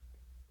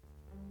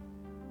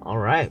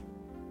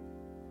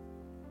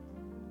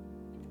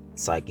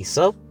Psyche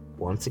Soap,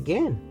 once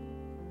again.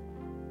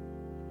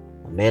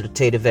 A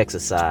meditative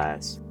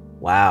exercise.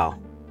 Wow.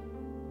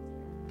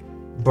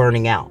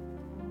 Burning out.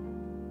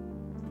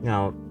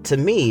 Now, to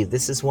me,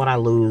 this is when I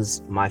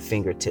lose my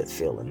fingertip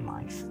feel in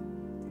life.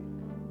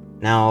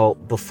 Now,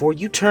 before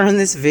you turn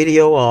this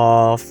video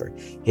off or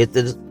hit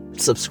the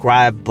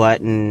subscribe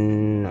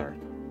button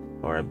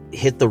or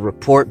hit the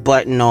report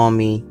button on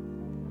me,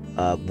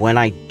 when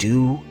I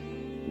do,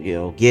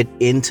 get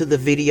into the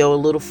video a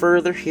little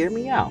further, hear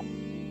me out.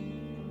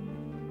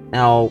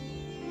 Now,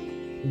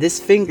 this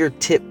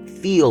fingertip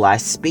feel I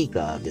speak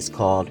of is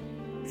called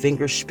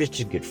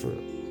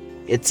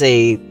Fingerspitzengefühl. It's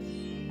a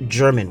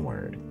German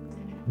word.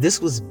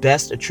 This was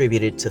best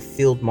attributed to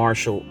Field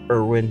Marshal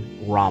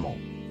Erwin Rommel,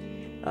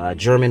 a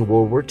German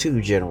World War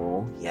II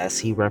general. Yes,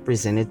 he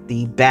represented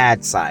the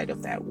bad side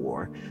of that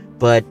war,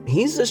 but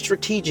he's a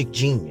strategic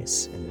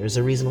genius, and there's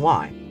a reason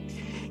why.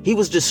 He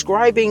was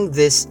describing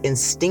this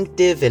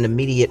instinctive and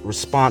immediate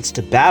response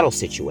to battle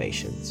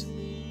situations.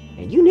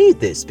 And you need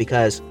this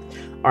because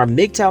our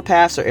MGTOW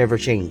paths are ever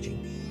changing.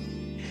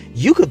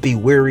 You could be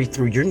weary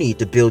through your need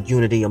to build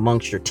unity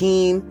amongst your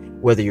team,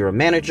 whether you're a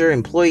manager,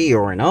 employee,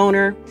 or an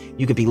owner.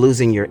 You could be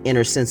losing your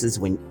inner senses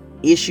when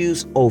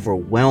issues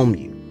overwhelm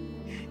you.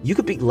 You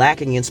could be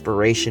lacking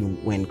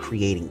inspiration when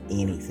creating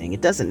anything.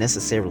 It doesn't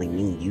necessarily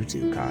mean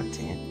YouTube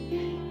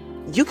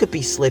content. You could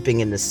be slipping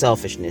into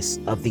selfishness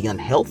of the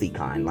unhealthy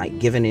kind, like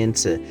giving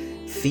into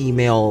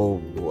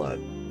female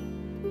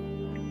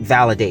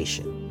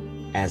validation,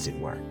 as it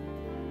were.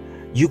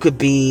 You could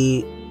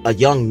be a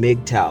young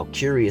MGTOW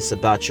curious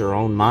about your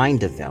own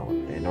mind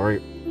development, or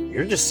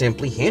you're just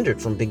simply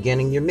hindered from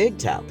beginning your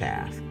MGTOW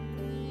path.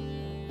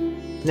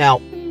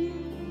 Now,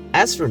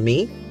 as for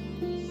me,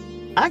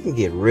 I can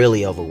get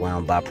really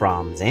overwhelmed by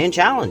problems and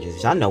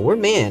challenges. I know we're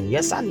men.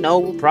 Yes, I know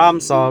we're problem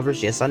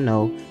solvers. Yes, I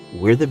know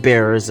we're the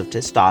bearers of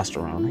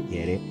testosterone. I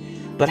get it.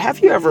 But have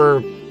you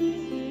ever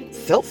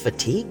felt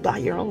fatigued by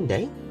your own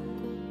day?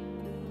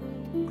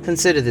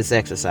 Consider this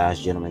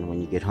exercise, gentlemen,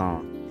 when you get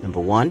home. Number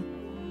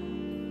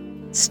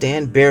 1,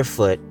 stand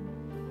barefoot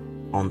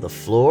on the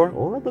floor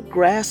or the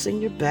grass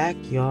in your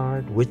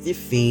backyard with your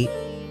feet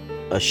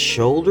a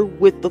shoulder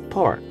width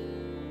apart.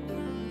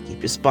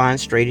 Keep your spine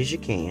straight as you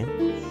can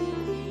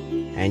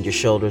and your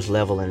shoulders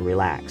level and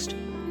relaxed.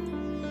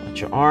 Let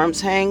your arms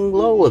hang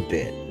low a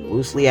bit,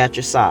 loosely at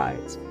your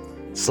sides,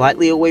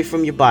 slightly away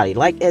from your body,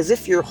 like as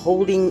if you're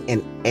holding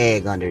an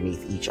egg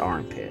underneath each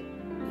armpit.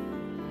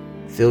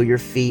 Feel your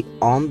feet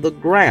on the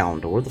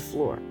ground or the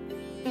floor.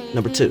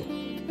 Number 2,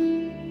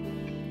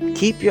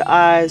 keep your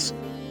eyes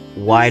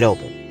wide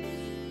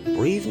open.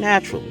 Breathe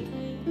naturally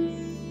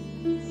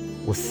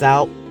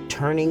without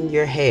turning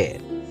your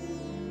head.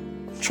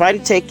 Try to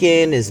take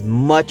in as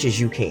much as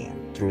you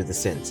can through the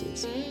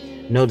senses.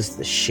 Notice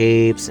the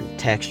shapes and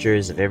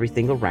textures of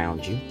everything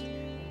around you.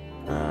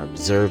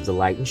 Observe the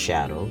light and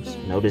shadows.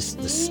 Notice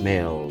the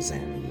smells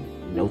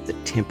and note the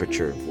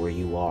temperature of where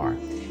you are.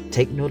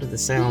 Take note of the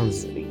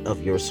sounds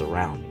of your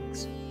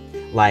surroundings.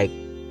 Like,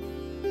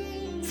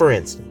 for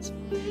instance,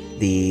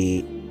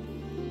 the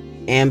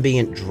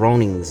ambient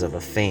dronings of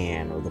a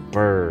fan, or the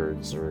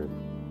birds, or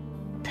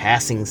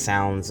passing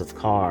sounds of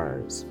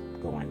cars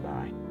going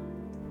by.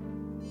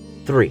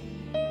 3,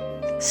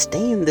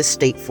 stay in this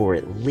state for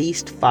at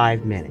least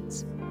 5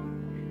 minutes.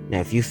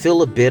 Now, if you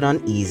feel a bit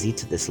uneasy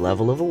to this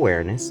level of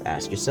awareness,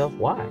 ask yourself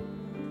why.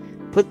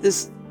 Put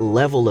this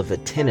level of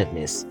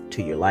attentiveness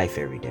to your life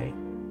every day.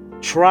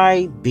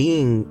 Try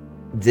being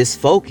this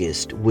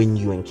focused when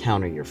you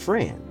encounter your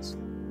friends.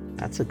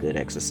 That's a good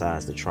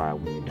exercise to try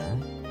when you're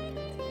done.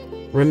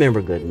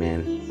 Remember, good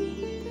men,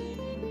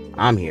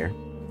 I'm here.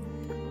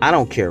 I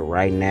don't care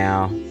right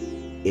now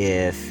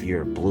if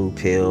you're blue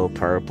pill,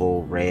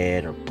 purple,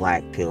 red, or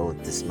black pill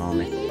at this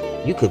moment.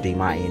 You could be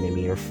my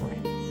enemy or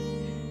friend.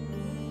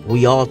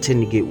 We all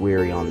tend to get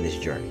weary on this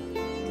journey.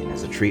 And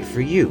as a treat for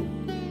you,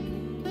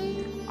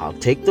 I'll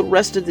take the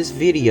rest of this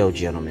video,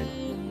 gentlemen,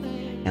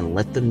 and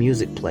let the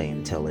music play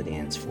until it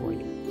ends for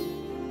you.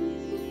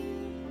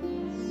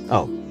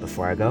 Oh,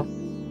 before I go,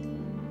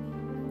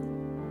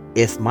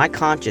 if my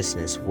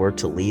consciousness were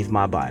to leave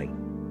my body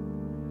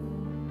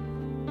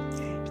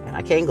and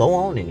I can't go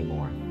on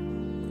anymore,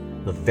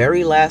 the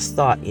very last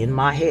thought in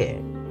my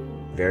head,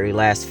 very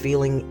last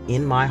feeling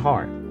in my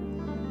heart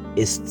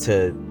is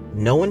to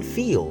know and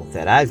feel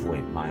that I've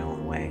went my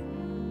own way.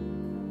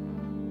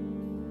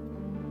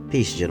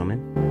 Peace,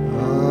 gentlemen.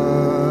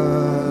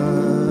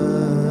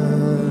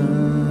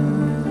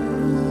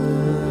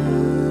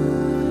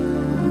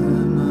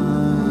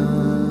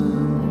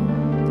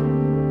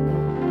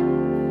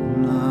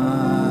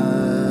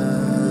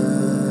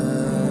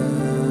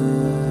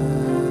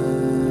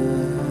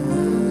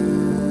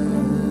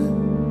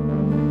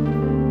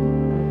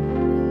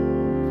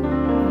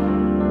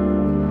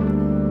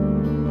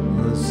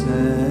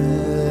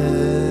 Say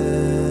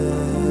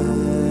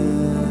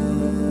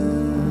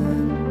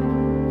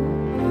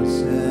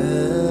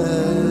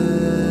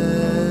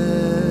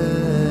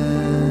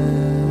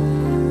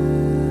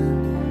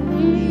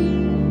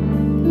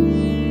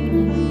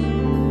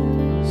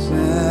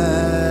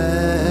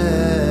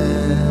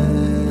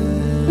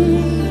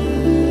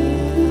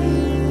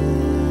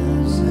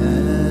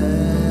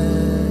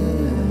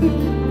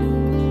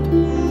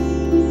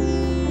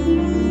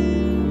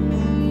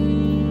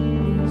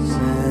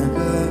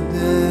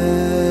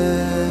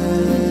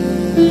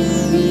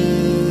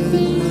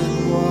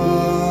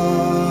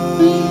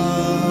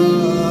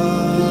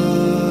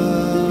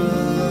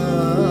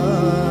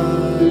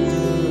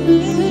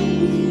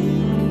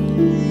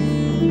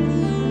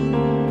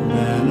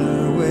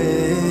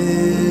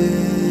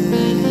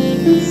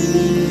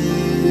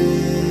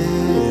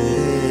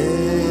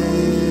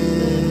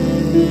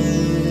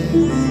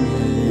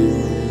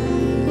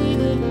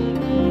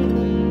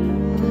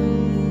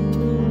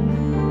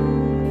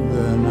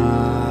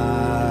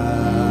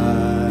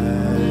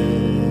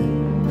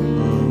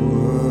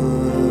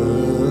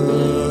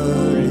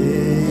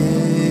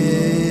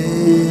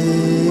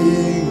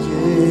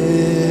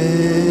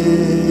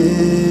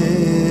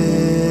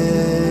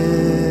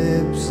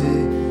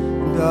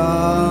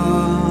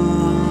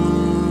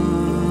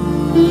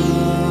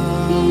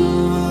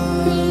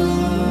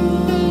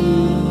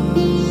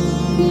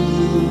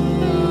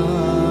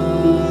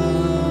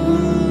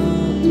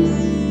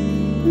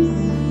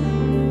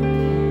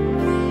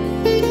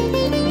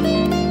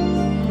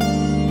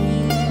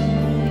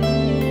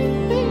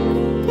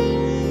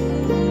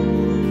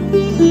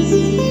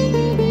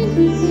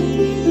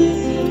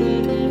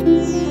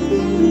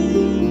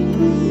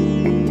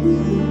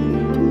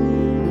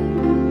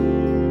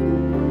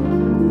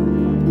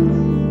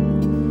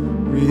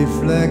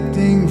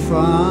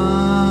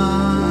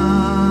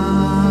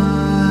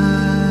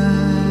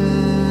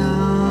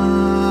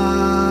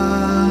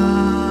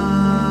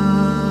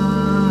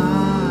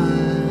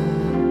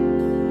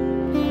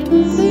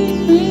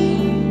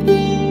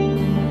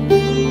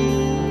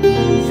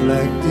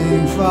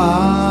reflecting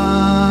fire.